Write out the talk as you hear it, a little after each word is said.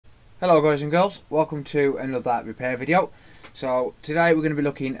Hello guys and girls, welcome to another repair video. So today we're going to be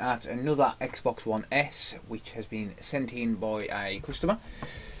looking at another Xbox One S which has been sent in by a customer,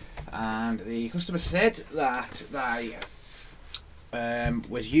 and the customer said that they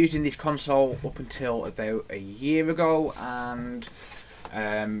was using this console up until about a year ago, and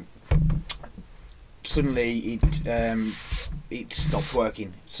suddenly it stopped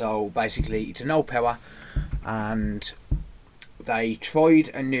working. So basically it's a no power, and they tried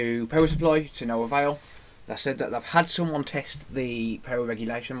a new power supply to no avail. They said that they've had someone test the power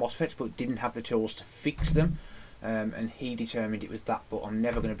regulation Mosfets but didn't have the tools to fix them, and he determined it was that, but I'm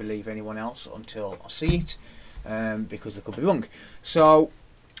never going to believe anyone else until I see it, because they could be wrong. So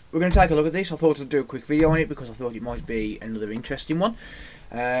we're going to take a look at this. I thought I'd do a quick video on it because I thought it might be another interesting one.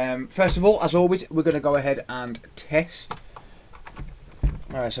 First of all, as always, we're going to go ahead and test.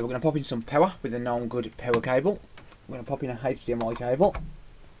 Alright, so we're going to pop in some power with a known good power cable. We're going to pop in a HDMI cable,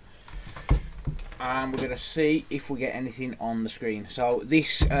 and we're going to see if we get anything on the screen. So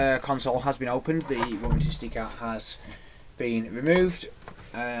this console has been opened, the warranty sticker has been removed,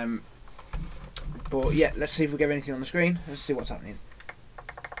 but yeah, let's see if we get anything on the screen. Let's see what's happening.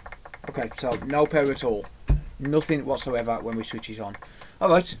 Okay, so no power at all, nothing whatsoever when we switch it on.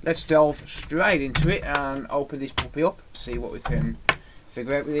 Alright, let's delve straight into it and open this puppy up, see what we can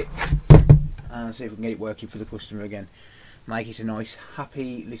figure out with it, and see if we can get it working for the customer again. Make it a nice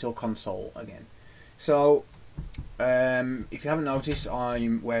happy little console again. So if you haven't noticed,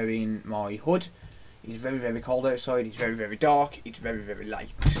 I'm wearing my hood. It's very cold outside, it's very dark, it's very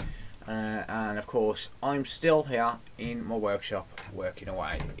late, and of course I'm still here in my workshop working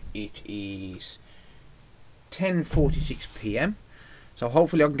away. It is 10:46 PM, so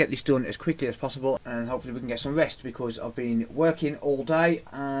hopefully I can get this done as quickly as possible, and hopefully we can get some rest, because I've been working all day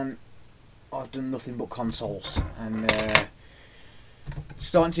and I've done nothing but consoles, and it's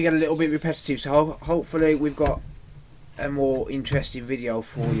starting to get a little bit repetitive, so hopefully we've got a more interesting video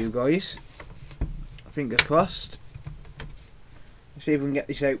for you guys. Fingers crossed. Let's see if we can get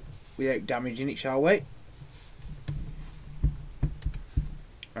this out without damaging it, shall we?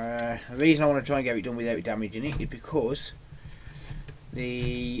 The reason I want to try and get it done without damaging it is because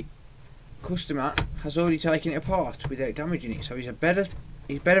the customer has already taken it apart without damaging it, so he's better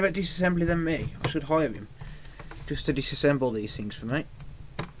at disassembly than me. I should hire him just to disassemble these things for me.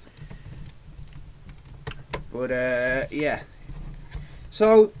 But yeah,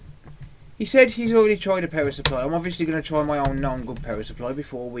 so he said he's already tried a power supply. I'm obviously going to try my own non-good power supply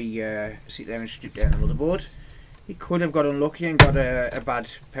before we sit there and strip down the motherboard. He could have got unlucky and got a bad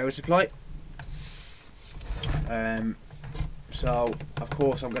power supply, so of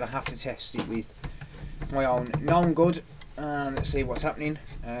course I'm going to have to test it with my own non-good and see what's happening.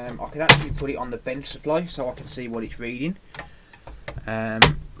 I can actually put it on the bench supply so I can see what it's reading.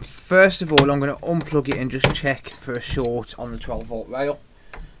 First of all, I'm going to unplug it and just check for a short on the 12 volt rail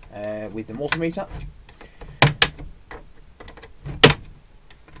with the multimeter.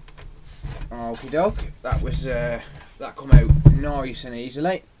 Okie doke, that was that come out nice and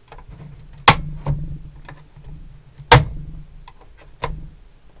easily.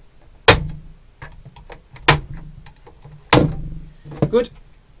 Good,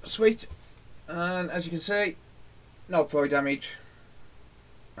 sweet, and as you can see, no pry damage.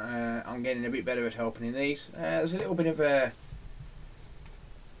 I'm getting a bit better at opening these. There's a little bit of a...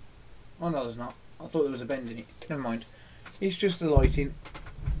 oh no, there's not. I thought there was a bend in it. Never mind. It's just the lighting.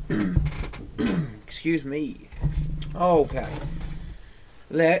 Excuse me. Okay.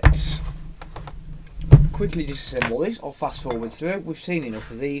 Let's quickly disassemble this. I'll fast forward through. We've seen enough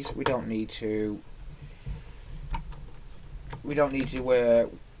of these. We don't need to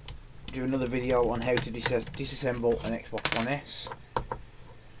do another video on how to disassemble an Xbox One S.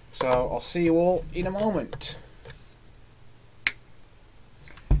 So I'll see you all in a moment.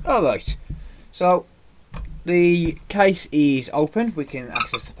 Alright, so the case is open. We can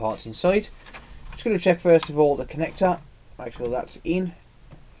access the parts inside. Just going to check first of all the connector, make sure that's in.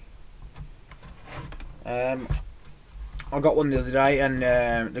 I got one the other day, and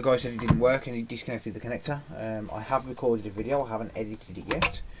the guy said it didn't work and he disconnected the connector. I have recorded a video, I haven't edited it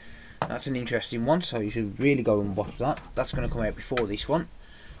yet. That's an interesting one, so you should really go and watch that. That's going to come out before this one.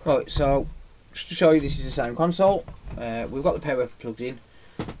 Right, so just to show you, this is the same console. We've got the power plugged in,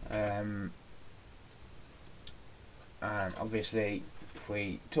 and obviously if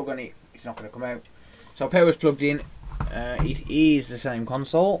we tug on it, it's not going to come out. So power's plugged in. It is the same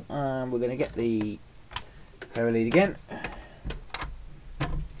console, and we're going to get the power lead again.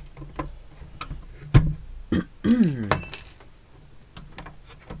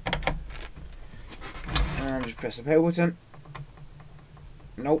 And just press the power button.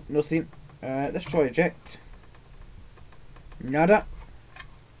 Nope, nothing. Let's try eject. Nada.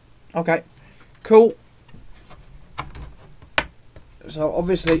 Okay, cool. So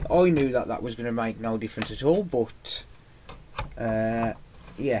obviously I knew that that was going to make no difference at all, but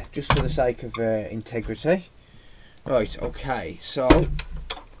yeah, just for the sake of integrity. Right, okay, so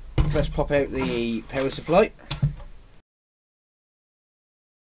let's pop out the power supply.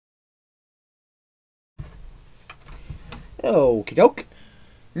 Okie doke.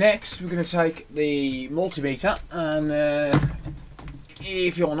 Next we're going to take the multimeter, and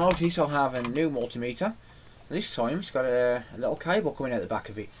if you'll notice I have a new multimeter. This time it's got a little cable coming out the back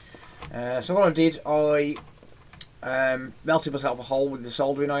of it. So what I did, I melted myself a hole with the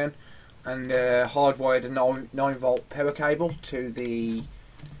soldering iron and hardwired a 9 volt power cable to the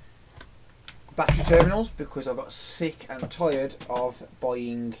battery terminals, because I got sick and tired of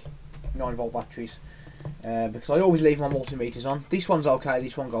buying 9 volt batteries. Because I always leave my multimeters on. This one's okay,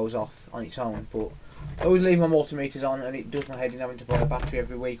 this one goes off on its own, but I always leave my multimeters on, and it does my head in having to buy a battery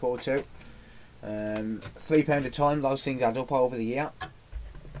every week or two. £3 a time, those things add up over the year.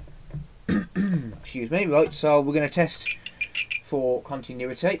 Excuse me. Right, so we're going to test for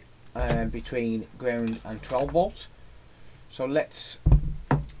continuity between ground and 12 volts. So let's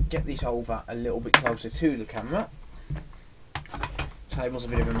get this over a little bit closer to the camera. Table's a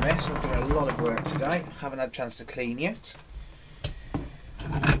bit of a mess. I've done a lot of work today. Haven't had a chance to clean yet,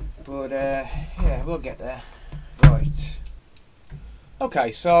 but yeah, we'll get there. Right.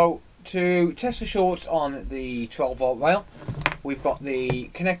 Okay, so to test for shorts on the 12 volt rail, we've got the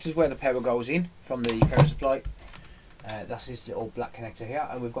connectors where the power goes in from the power supply. That's this little black connector here,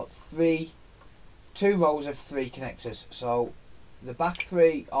 and we've got two rows of 3 connectors. So the back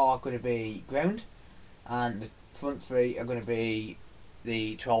 3 are going to be ground, and the front 3 are going to be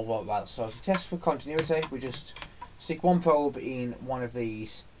the 12 volt rail. So to test for continuity, we just stick one probe in one of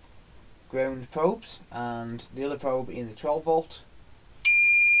these ground probes and the other probe in the 12 volt,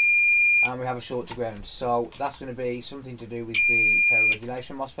 and we have a short to ground. So that's going to be something to do with the power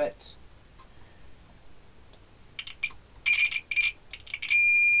regulation Mosfets.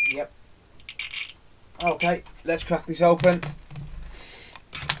 Yep. Okay, let's crack this open.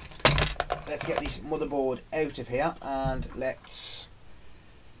 Let's get this motherboard out of here, and let's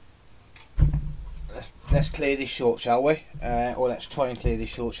clear this short, shall we? Or let's try and clear this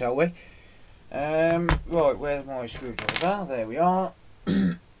short, shall we? Right, where's my screwdriver? There we are.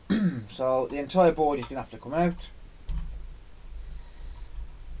 So the entire board is going to have to come out.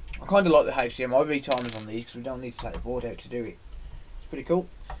 I kind of like the HDMI retimers on these because we don't need to take the board out to do it. It's pretty cool.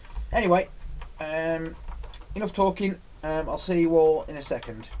 Anyway, enough talking. I'll see you all in a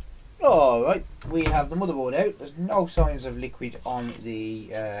second. Alright, we have the motherboard out. There's no signs of liquid on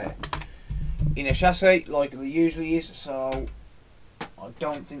the inner chassis like there usually is, so I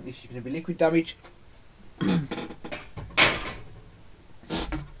don't think this is going to be liquid damage.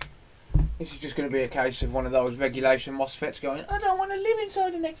 This is just going to be a case of one of those regulation Mosfets going, I don't want to live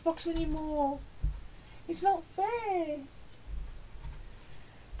inside an Xbox anymore. It's not fair.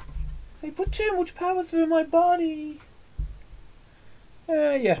 They put too much power through my body.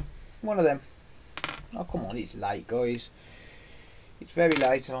 Yeah, one of them. Oh, come on, it's late, guys. It's very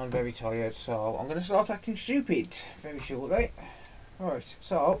late and I'm very tired, so I'm going to start acting stupid very shortly. Right,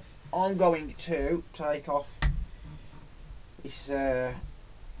 so I'm going to take off this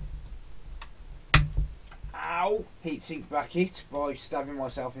heatsink bracket by stabbing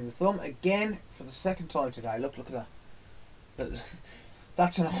myself in the thumb again for the second time today. Look at that.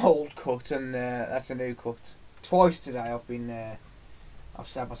 That's an old cut, and that's a new cut. Twice today I've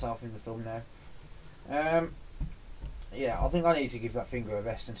stabbed myself in the thumb now. Yeah, I think I need to give that finger a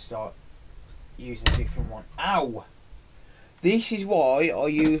rest and start using a different one. Ow! This is why I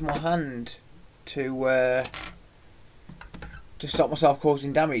use my hand to stop myself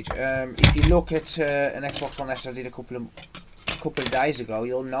causing damage. If you look at an Xbox One S I did a couple of days ago,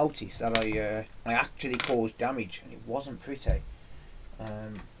 you'll notice that I actually caused damage, and it wasn't pretty.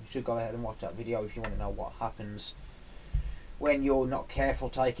 You should go ahead and watch that video if you want to know what happens when you're not careful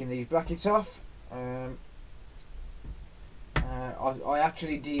taking these brackets off. I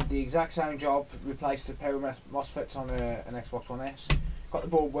actually did the exact same job, replaced the power MOSFETs on an Xbox One S. Got the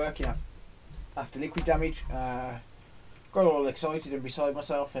board working after liquid damage. Got all excited and beside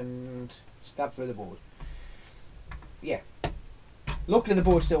myself and stabbed through the board. Yeah. Luckily the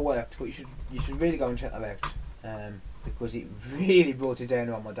board still worked, but you should really go and check that out, because it really brought it down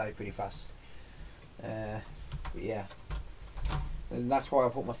on my day pretty fast. But yeah, and that's why I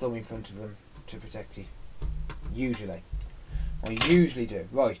put my thumb in front of them to protect it. I usually do.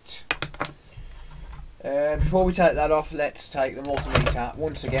 Right. Before we take that off, let's take the multimeter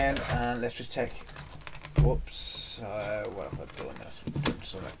once again, and let's just check. Whoops, what have I done? I've done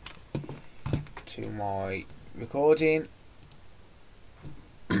something to my recording.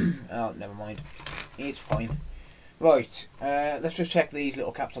 Oh, never mind, it's fine. Right, let's just check these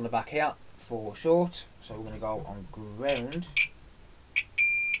little caps on the back here for short. So we're going to go on ground.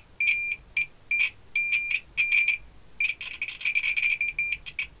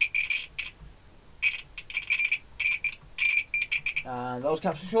 And those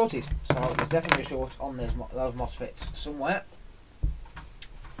caps are shorted, so there's definitely a short on those MOSFETs somewhere.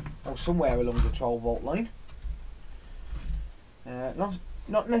 Or somewhere along the 12 volt line.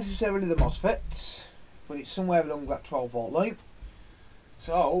 Not necessarily the MOSFETs, but it's somewhere along that 12 volt line.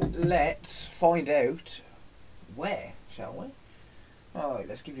 So let's find out where, shall we? Alright,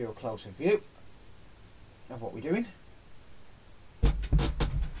 let's give you a closer view of what we're doing.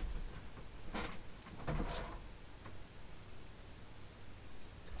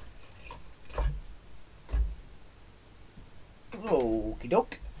 Okie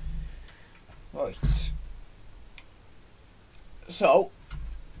doke. Right. So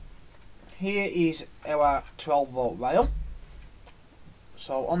here is our 12 volt rail.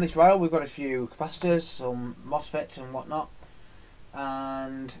 So on this rail we've got a few capacitors, some MOSFETs and whatnot,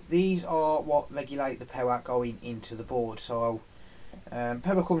 and these are what regulate the power going into the board. So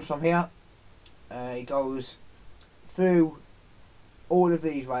power comes from here, it goes through all of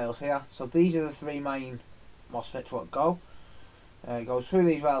these rails here. So these are the three main MOSFETs what go. It goes through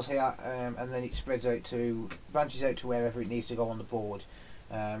these rails here, and then it spreads out to, branches out to wherever it needs to go on the board.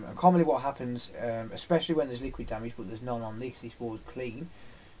 And commonly what happens, especially when there's liquid damage, but there's none on this board's clean,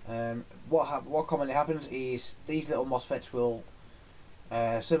 what commonly happens is these little MOSFETs will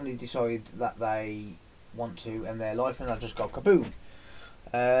suddenly decide that they want to end their life, and they'll just go kaboom.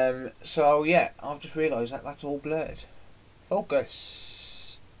 So yeah, I've just realised that that's all blurred.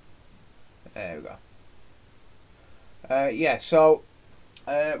 Focus. There we go. Yeah, so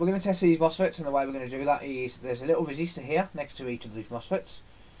we're going to test these MOSFETs, and the way we're going to do that is there's a little resistor here next to each of these MOSFETs.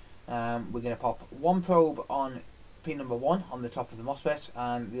 We're going to pop one probe on pin number 1 on the top of the MOSFET,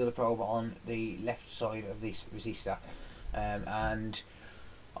 and the other probe on the left side of this resistor. And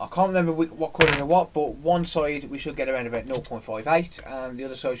I can't remember what current or what, but one side we should get around about 0.58, and the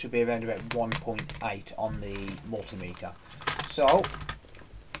other side should be around about 1.8 on the multimeter. So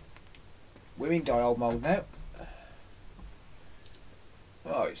we're in diode mode now.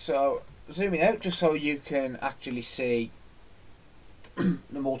 Right, so zooming out just so you can actually see the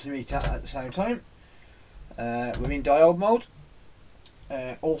multimeter at the same time. We're in diode mode.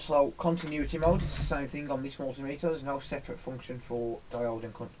 Also continuity mode, it's the same thing on this multimeter. There's no separate function for diode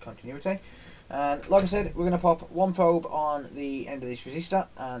and continuity. And like I said, we're going to pop one probe on the end of this resistor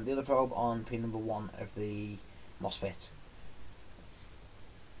and the other probe on pin number 1 of the MOSFET.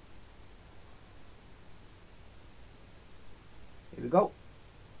 Here we go.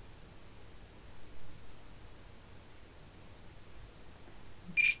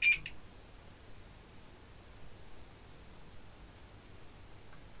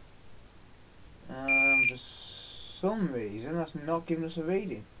 For some reason that's not giving us a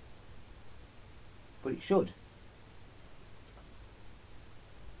reading, but it should.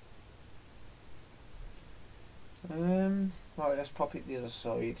 Right, let's pop it the other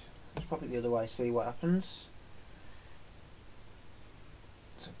side. Let's pop it the other way, see what happens.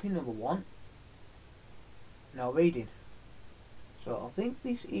 So pin number 1, no reading. So I think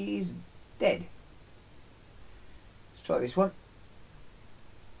this is dead. Let's try this one.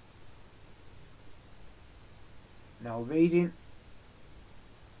 No reading.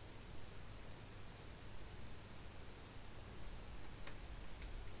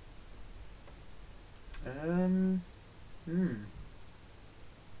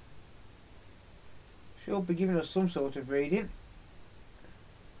 Should be giving us some sort of reading,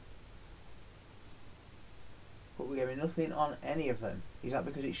 but we're getting nothing on any of them. Is that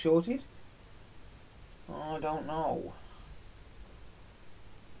because it's shorted? I don't know.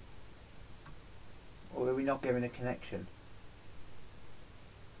 Or are we not getting a connection?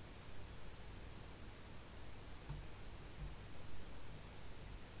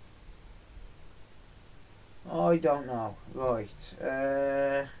 I don't know. Right.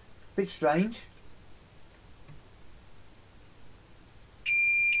 Bit strange.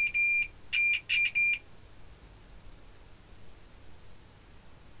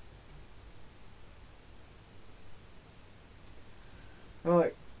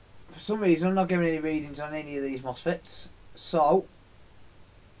 Right. For some reason I'm not getting any readings on any of these MOSFETs. So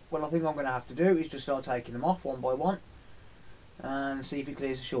what I think I'm going to have to do is just start taking them off one by one and see if it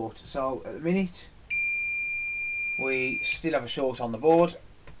clears a short. So at the minute we still have a short on the board.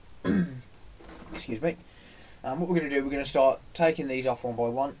 Excuse me. And what we're going to do, we're going to start taking these off one by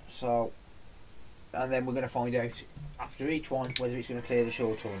one. So, and then we're going to find out after each one whether it's going to clear the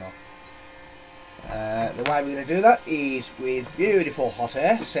short or not. The way we're going to do that is with beautiful hot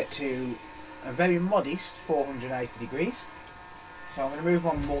air set to a very modest 480 degrees. So I'm going to move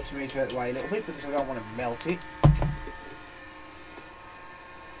my multimeter out of the way a little bit because I don't want to melt it.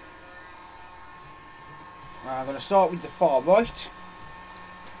 I'm going to start with the far right.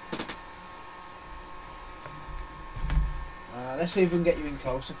 Let's see if we can get you in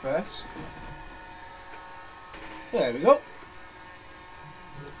closer first. There we go.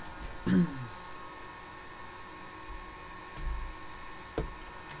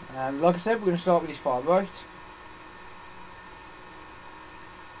 And like I said, we're going to start with this far right.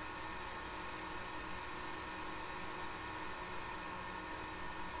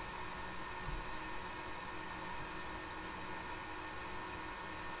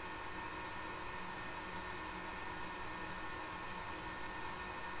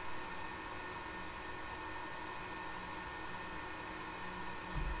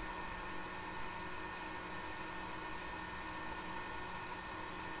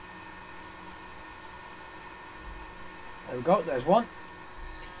 There we go, there's one.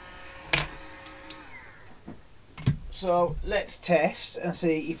 So let's test and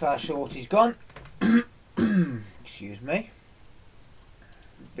see if our short is gone. Excuse me.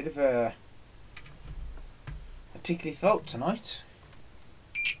 Bit of a tickly throat tonight.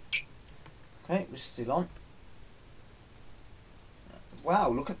 Okay, we're still on.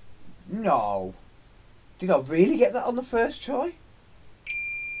 Wow, look at... No. Did I really get that on the first try?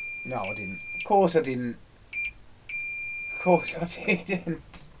 No, I didn't. Of course I didn't. Of course I didn't.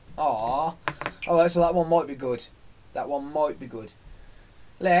 Aww. Alright, so that one might be good. That one might be good.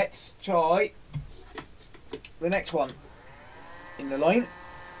 Let's try the next one in the line.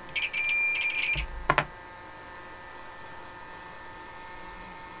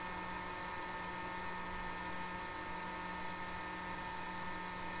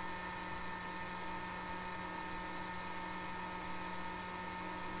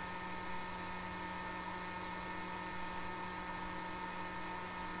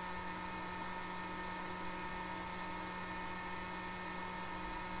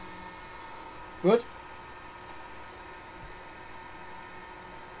 Good.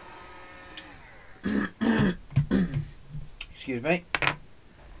 Excuse me.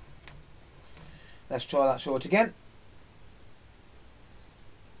 Let's try that short again.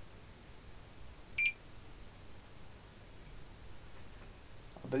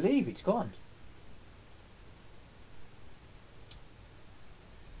 I believe it's gone.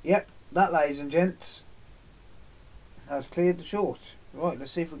 Yep, that, ladies and gents, has cleared the short. Right,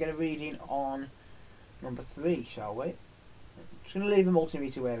 let's see if we get a reading on number 3, shall we? I'm just going to leave the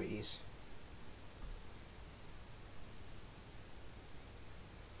multimeter where it is.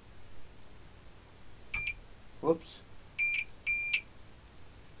 Whoops.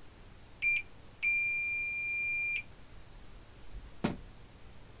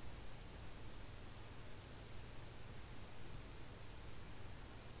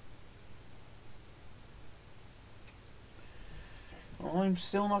 I'm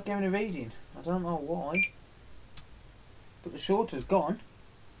still not getting a reading. I don't know why. But the short has gone.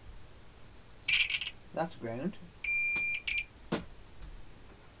 That's ground.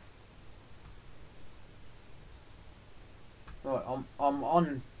 Right, I'm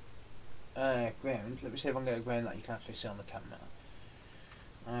on ground. Let me see if I can get a ground that you can actually see on the camera.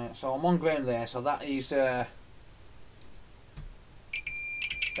 So I'm on ground there, so that is that's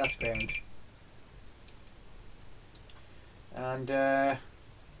ground. And that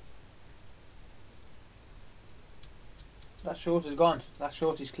short is gone. That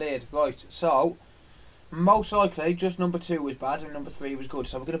short is cleared. Right, so most likely just number 2 was bad and number 3 was good.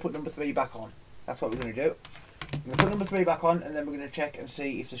 So we're going to put number 3 back on. That's what we're going to do. We're going to put number 3 back on and then we're going to check and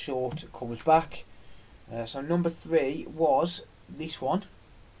see if the short comes back. So number 3 was this one.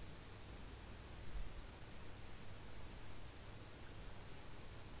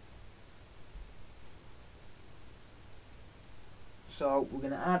 So we're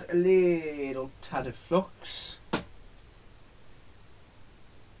going to add a little tad of flux.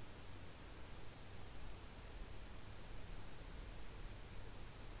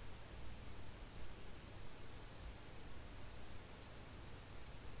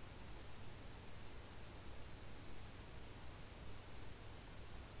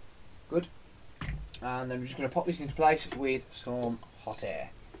 Good. And then we're just going to pop this into place with some hot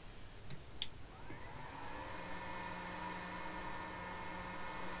air.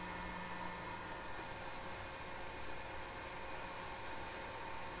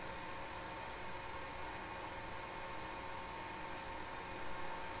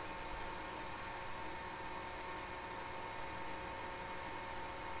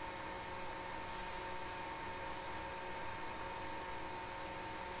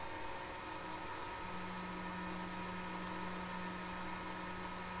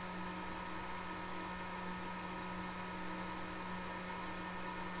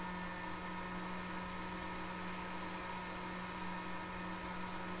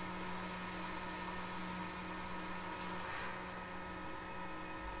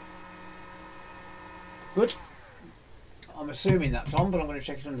 Good. I'm assuming that's on, but I'm going to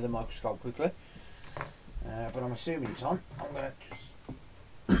check it under the microscope quickly. But I'm assuming it's on. I'm going to just...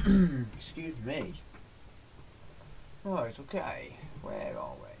 excuse me. Right, okay. Where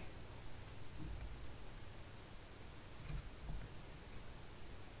are we?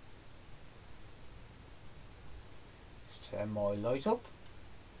 Let's turn my light up.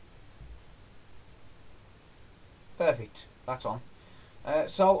 Perfect. That's on.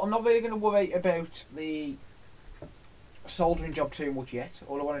 So I'm not really going to worry about the soldering job too much yet.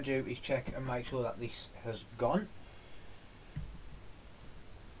 All I want to do is check and make sure that this has gone.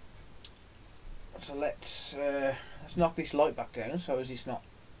 So let's knock this light back down so as it's not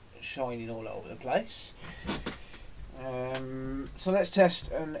shining all over the place. So let's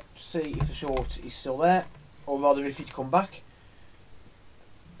test and see if the short is still there, or rather if it's come back.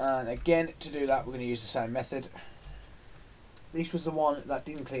 And again, to do that we're going to use the same method. This was the one that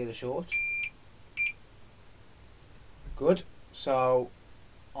didn't clear the short. Good. So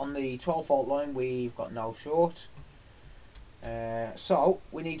on the 12 volt line we've got no short. So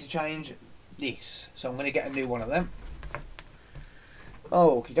we need to change this. So I'm going to get a new one of them.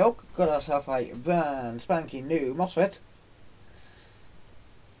 Okie doke. Got ourselves a brand spanking new Mosfet.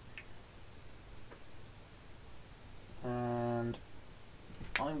 And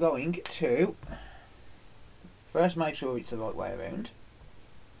I'm going to first make sure it's the right way around.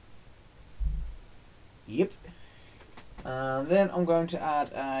 Yep. And then I'm going to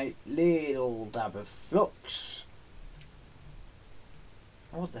add a little dab of flux.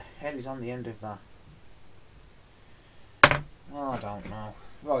 What the hell is on the end of that? Oh, I don't know.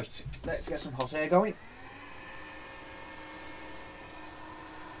 Right, let's get some hot air going.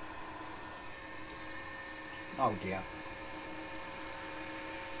 Oh dear.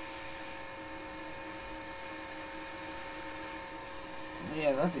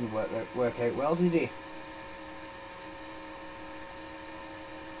 Yeah, that didn't work out well, did it?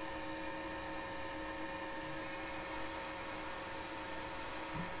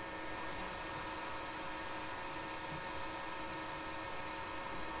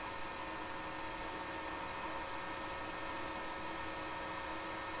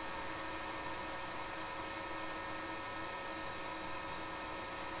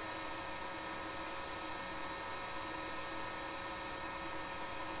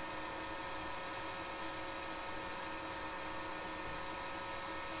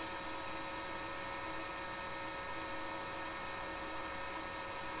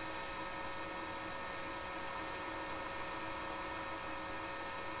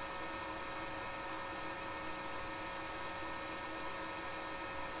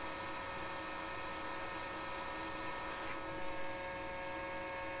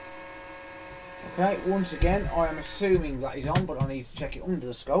 Okay, once again I am assuming that is on, but I need to check it under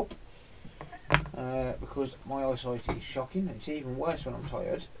the scope because my eyesight is shocking, and it's even worse when I'm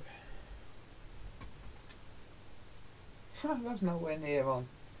tired. That's nowhere near on.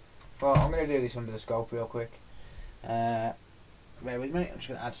 Well, I'm going to do this under the scope real quick. Bear with me, I'm just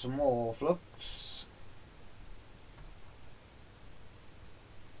going to add some more flux.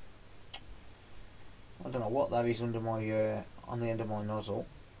 I don't know what that is under my on the end of my nozzle.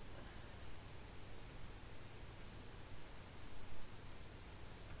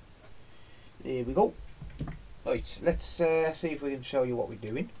 There we go. Right, let's see if we can show you what we're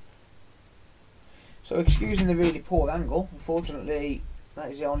doing. So, excusing the really poor angle, unfortunately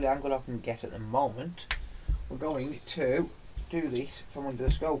that is the only angle I can get at the moment. We're going to do this from under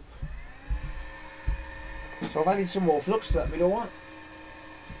the scope. So I've added some more flux to that middle one.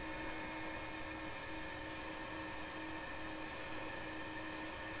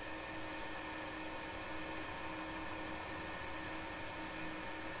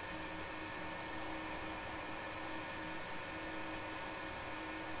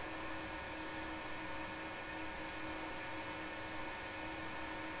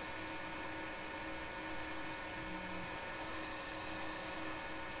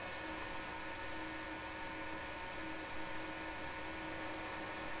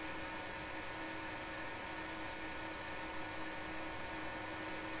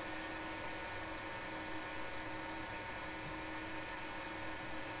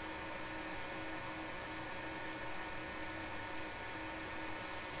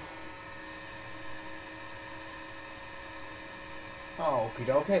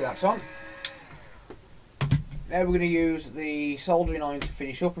 Okay, that's on. Now we're going to use the soldering iron to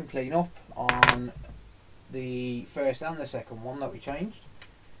finish up and clean up on the first and the second one that we changed.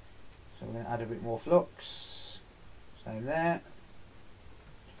 So we're going to add a bit more flux. Same there.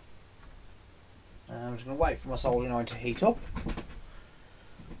 And I'm just going to wait for my soldering iron to heat up.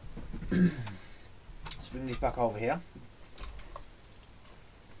 So bring this back over here.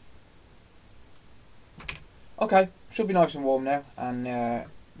 Okay, should be nice and warm now, and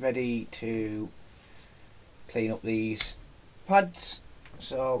ready to clean up these pads.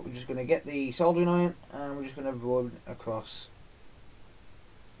 So we're just going to get the soldering iron and we're just going to run across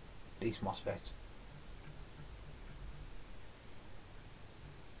these Mosfets.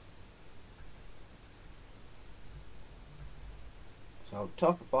 So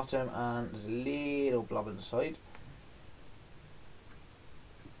top, bottom, and there's a little blob on the side.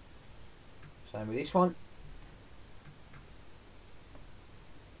 Same with this one.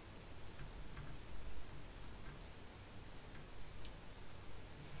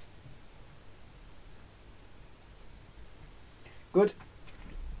 Good.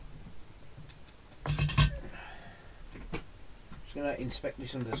 Just going to inspect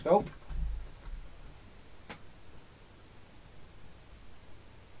this under the scope.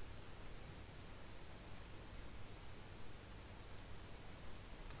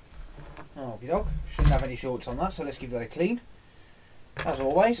 Okie doke, shouldn't have any shorts on that, so let's give that a clean. As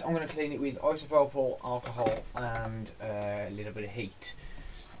always, I'm going to clean it with isopropyl alcohol and a little bit of heat.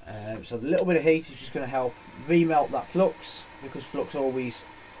 So the little bit of heat is just going to help remelt that flux, because flux always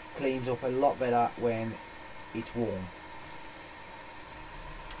cleans up a lot better when it's warm.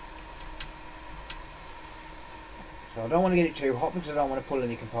 So I don't want to get it too hot because I don't want to pull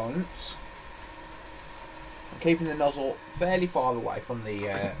any components. I'm keeping the nozzle fairly far away from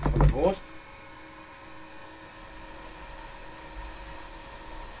the board.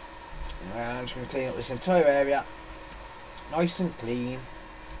 And I'm just going to clean up this entire area, nice and clean,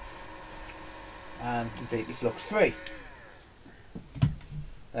 and completely flux free.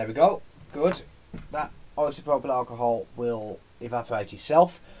 There we go, good. That isopropyl alcohol will evaporate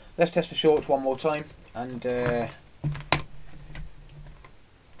itself. Let's test for shorts one more time, and to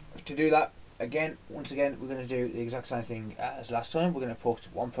do that, once again, we're going to do the exact same thing as last time. We're going to put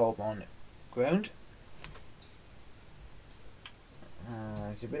one probe on ground.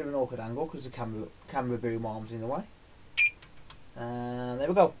 It's a bit of an awkward angle because the camera boom arm's in the way. And there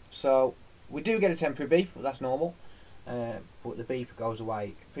we go. So we do get a temporary beep, but that's normal. But the beep goes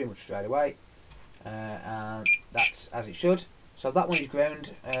away pretty much straight away, and that's as it should. So that one is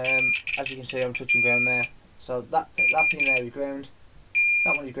ground. As you can see, I'm touching ground there. So that pin there is ground.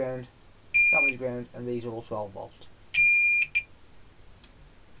 That one is ground. That one is ground, and these are all 12 volt.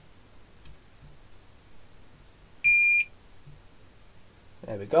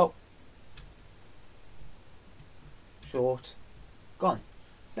 There we go. Short, gone.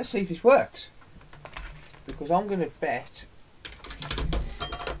 Let's see if this works, because I'm going to bet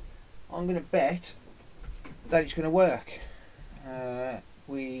that it's going to work.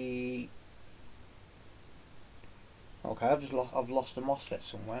 Okay, I've lost a Mosfet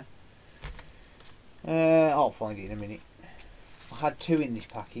somewhere. I'll find it in a minute. I had two in this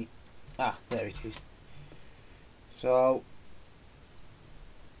packet. Ah, there it is. So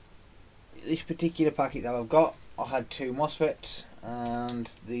this particular packet that I've got, I had two Mosfets and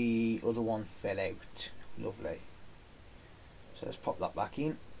the other one fell out. Lovely. So let's pop that back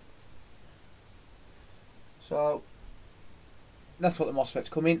in. So that's what the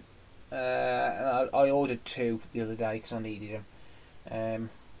Mosfets come in. And I ordered two the other day because I needed them.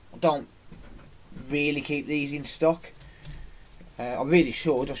 I don't really keep these in stock. I really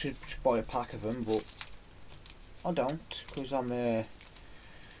should. I should buy a pack of them, but I don't because I'm an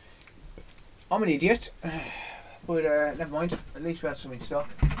idiot. But never mind. At least we had some in stock.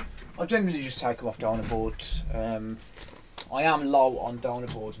 I generally just take them off donor boards. I am low on donor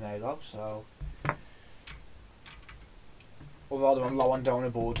boards now though, so or rather I'm low on donor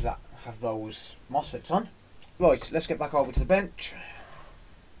boards that have those Mosfets on. Right, let's get back over to the bench.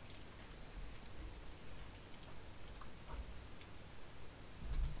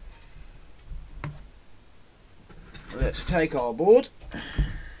 Let's take our board.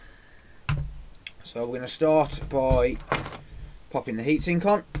 So we're going to start by popping the heatsink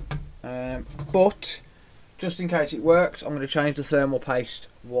on, but just in case it works, I'm going to change the thermal paste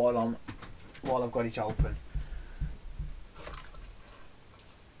while I've got it open,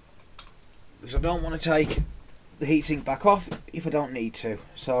 because I don't want to take the heatsink back off if I don't need to.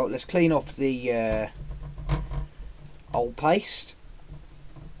 So let's clean up the old paste.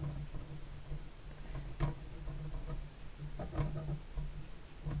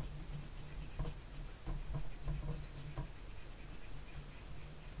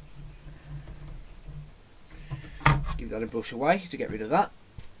 Give that a brush away to get rid of that,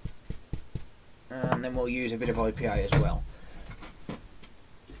 and then we'll use a bit of IPA as well.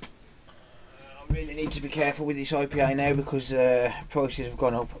 I'm really need to be careful with this IPA now because prices have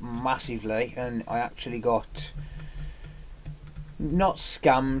gone up massively, and I actually got not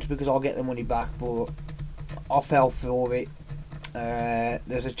scammed because I'll get the money back, but I fell for it.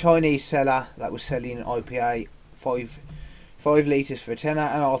 There's a Chinese seller that was selling IPA 5 litres for a tenner,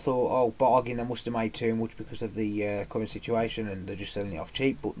 and I thought, oh, bargain, they must have made too much because of the current situation and they're just selling it off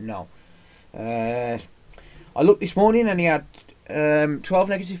cheap. But no, I looked this morning and he had 12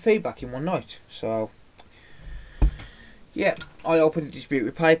 negative feedback in one night. So yeah, I opened a dispute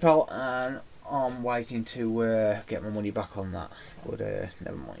with PayPal and I'm waiting to get my money back on that, but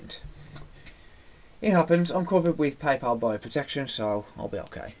never mind. It happens. I'm covered with PayPal buyer protection, so I'll be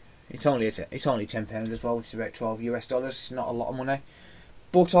okay. It's only £10 as well, which is about $12 US. It's not a lot of money,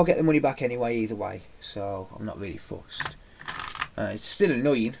 but I'll get the money back anyway either way, so I'm not really fussed. It's still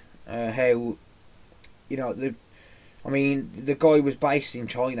annoying how, you know, the guy was based in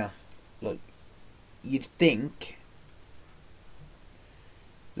China. Like, you'd think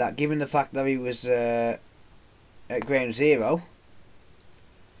that given the fact that he was at ground zero,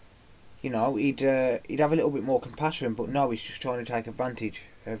 you know, he'd have a little bit more compassion, but no, he's just trying to take advantage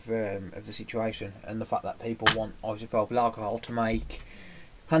of the situation and the fact that people want isopropyl alcohol to make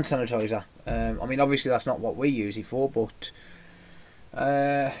hand sanitizer. I mean, obviously that's not what we use it for, but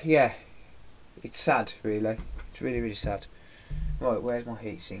yeah, it's sad, really. It's really, really sad. Right, where's my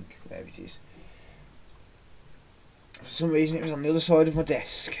heatsink? There it is. For some reason it was on the other side of my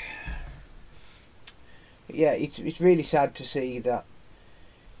desk. But yeah, it's really sad to see that,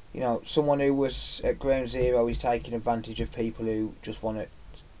 you know, someone who was at ground zero is taking advantage of people who just want to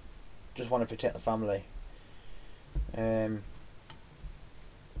protect the family. But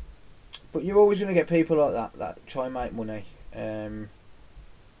you're always going to get people like that try and make money from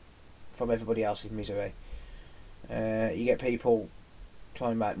everybody else's misery. You get people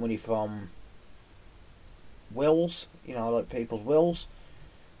trying to make money from wills, you know, like people's wills.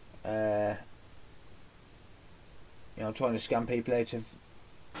 You know, trying to scam people out of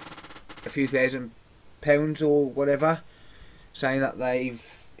a few £1,000 or whatever, saying that they've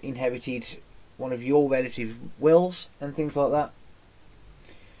inherited one of your relatives' wills and things like that.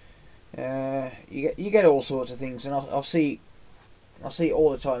 You get all sorts of things, and I see it all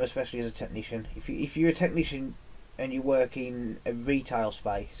the time, especially as a technician. If you're a technician and you work in a retail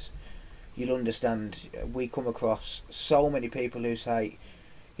space, you'll understand. We come across so many people who say,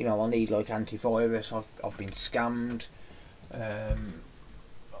 you know, I need like antivirus. I've been scammed. There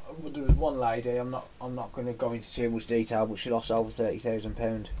was one lady. I'm not going to go into too much detail, but she lost over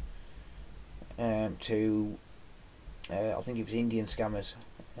 £30,000 to I think it was Indian scammers.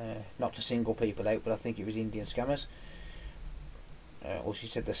 Not to single people out, but I think it was Indian scammers. Or she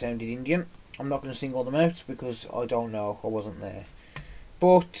said they sounded Indian. I'm not going to single them out because I don't know. I wasn't there.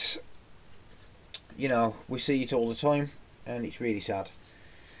 But you know, we see it all the time, and it's really sad.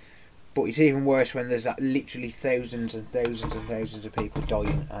 But it's even worse when there's literally thousands and thousands and thousands of people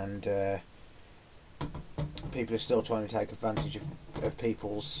dying, and people are still trying to take advantage of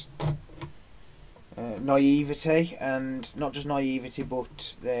people's naivety, and not just naivety,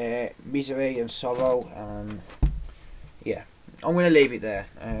 but their misery and sorrow. Yeah, I'm going to leave it there.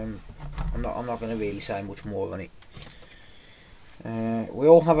 I'm not going to really say much more on it. We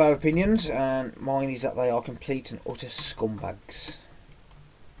all have our opinions, and mine is that they are complete and utter scumbags.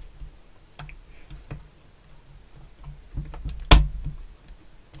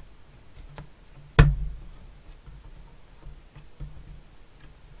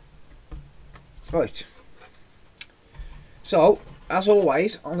 Right, so as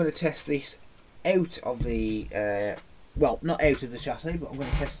always, I'm going to test this out of the well, not out of the chassis, but I'm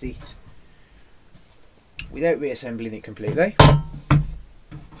going to test it without reassembling it completely,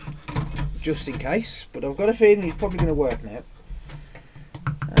 just in case. But I've got a feeling it's probably going to work now,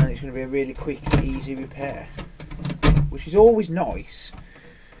 and it's going to be a really quick, easy repair, which is always nice.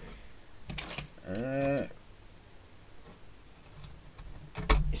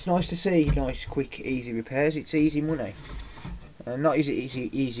 It's nice to see nice, quick, easy repairs. It's easy money. Not is it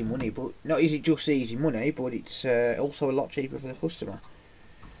easy money, but not is it just easy money, but it's also a lot cheaper for the customer.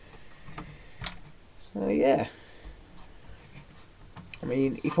 So yeah, I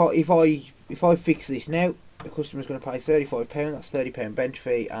mean, if I fix this now, the customer's going to pay £35. That's £30 bench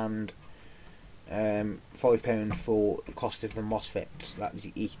fee and £5 for the cost of the Mosfets. That is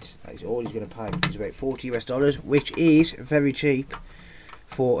it. That is all he's going to pay, which is about $40 US, which is very cheap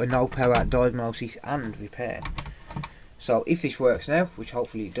for a no power diagnosis and repair. So if this works now, which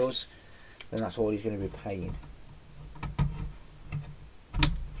hopefully it does, then that's all he's going to be paying.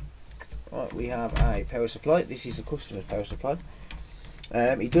 Right, we have a power supply. This is the customer's power supply.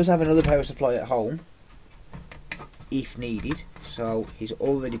 He does have another power supply at home if needed, so he's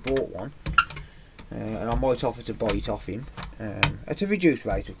already bought one, and I might offer to buy it off him at a reduced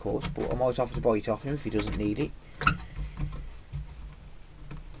rate, of course, but I might offer to buy it off him if he doesn't need it.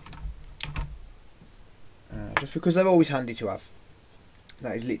 Just because they're always handy to have.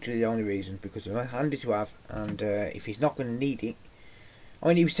 That is literally the only reason, because they're handy to have, and if he's not going to need it, I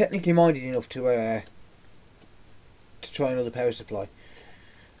mean, he was technically minded enough to try another power supply,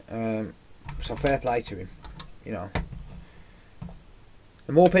 so fair play to him, you know.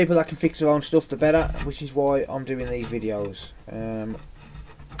 The more people that can fix their own stuff, the better, which is why I'm doing these videos, and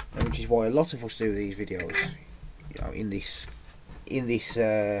which is why a lot of us do these videos, you know, in this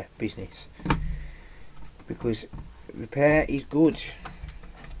business, because repair is good.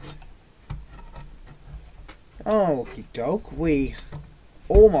 Oh, okie doke, we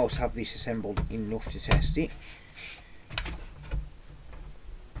almost have this assembled enough to test it.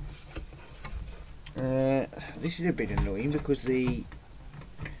 This is a bit annoying because the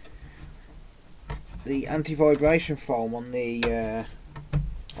anti-vibration foam on the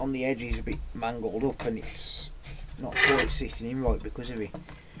edge is a bit mangled up, and it's not quite sitting in right because of it.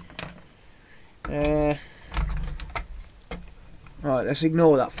 Right, let's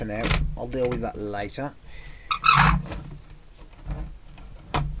ignore that for now. I'll deal with that later.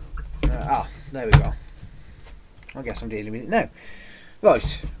 There we go. I guess I'm dealing with it now.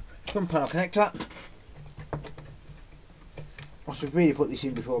 Right, front panel connector. I should really put this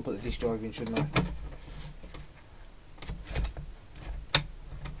in before I put the disk drive in, shouldn't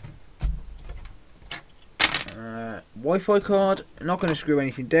I? Wi-Fi card. Not going to screw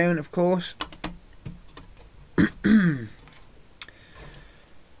anything down, of course.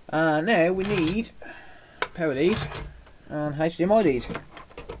 Now we need power lead and HDMI lead.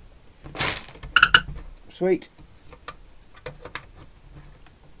 Sweet.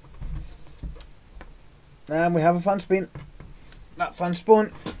 And we have a fan spin. That fan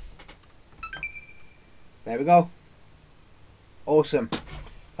spun. There we go. Awesome.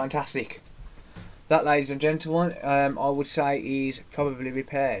 Fantastic. That, ladies and gentlemen, I would say is probably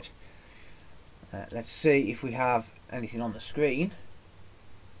repaired. Let's see if we have anything on the screen.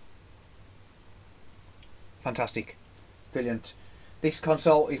 Fantastic. Brilliant. This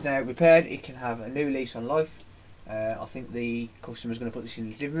console is now repaired. It can have a new lease on life. I think the customer's going to put this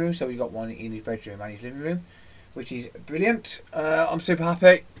in his living room, so he's got one in his bedroom and his living room, which is brilliant. I'm super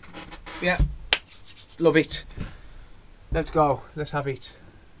happy. Yeah, love it. Let's go. Let's have it.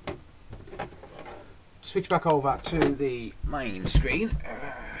 Switch back over to the main screen.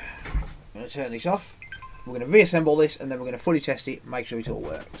 I'm going to turn this off. We're going to reassemble this, and then we're going to fully test it, make sure it all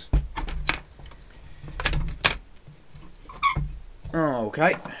works.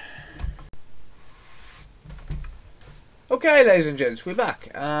 Okay. Okay, ladies and gents, we're back,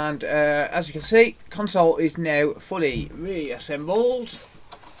 and as you can see, console is now fully reassembled.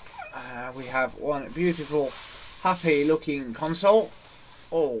 We have one beautiful, happy-looking console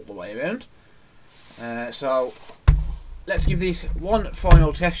all the way around. So let's give this one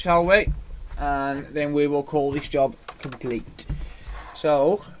final test, shall we? And then we will call this job complete.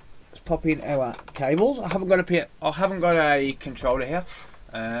 So let's pop in our cables. I haven't got a controller here.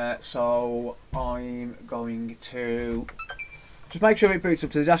 So I'm going to just make sure it boots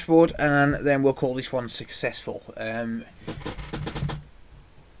up to the dashboard, and then we'll call this one successful. I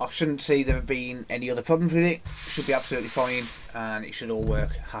shouldn't see there being any other problems with it. Should be absolutely fine, and it should all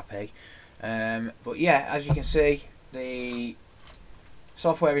work happy. But yeah, as you can see, the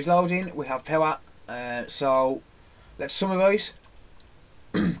software is loading. We have power. So let's summarise.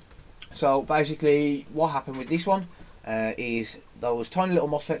 So basically, what happened with this one is those tiny little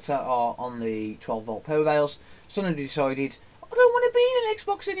Mosfets that are on the 12-volt power rails suddenly decided, I don't want to be in an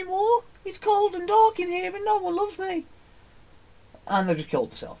Xbox anymore. It's cold and dark in here and no one loves me. And they just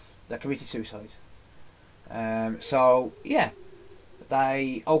killed themselves. They committed suicide. So yeah,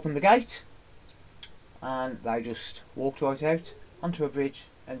 they opened the gate and they just walked right out onto a bridge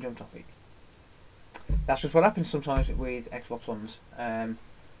and jumped off it. That's just what happens sometimes with Xbox Ones.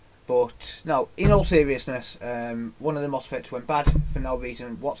 But no, in all seriousness, one of the Mosfets went bad for no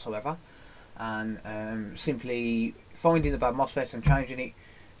reason whatsoever, and simply finding the bad Mosfet and changing it.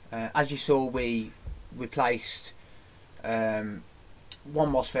 As you saw, we replaced one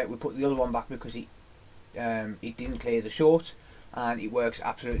Mosfet. We put the other one back because it didn't clear the short, and it works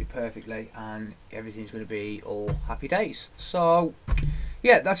absolutely perfectly, and everything's going to be all happy days. So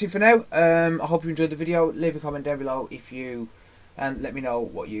yeah, that's it for now. I hope you enjoyed the video. Leave a comment down below if you. And let me know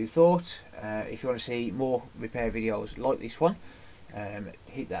what you thought. If you want to see more repair videos like this one,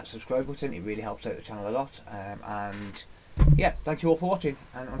 hit that subscribe button. It really helps out the channel a lot. And yeah, thank you all for watching,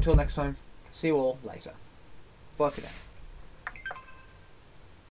 and until next time, see you all later. Bye for now.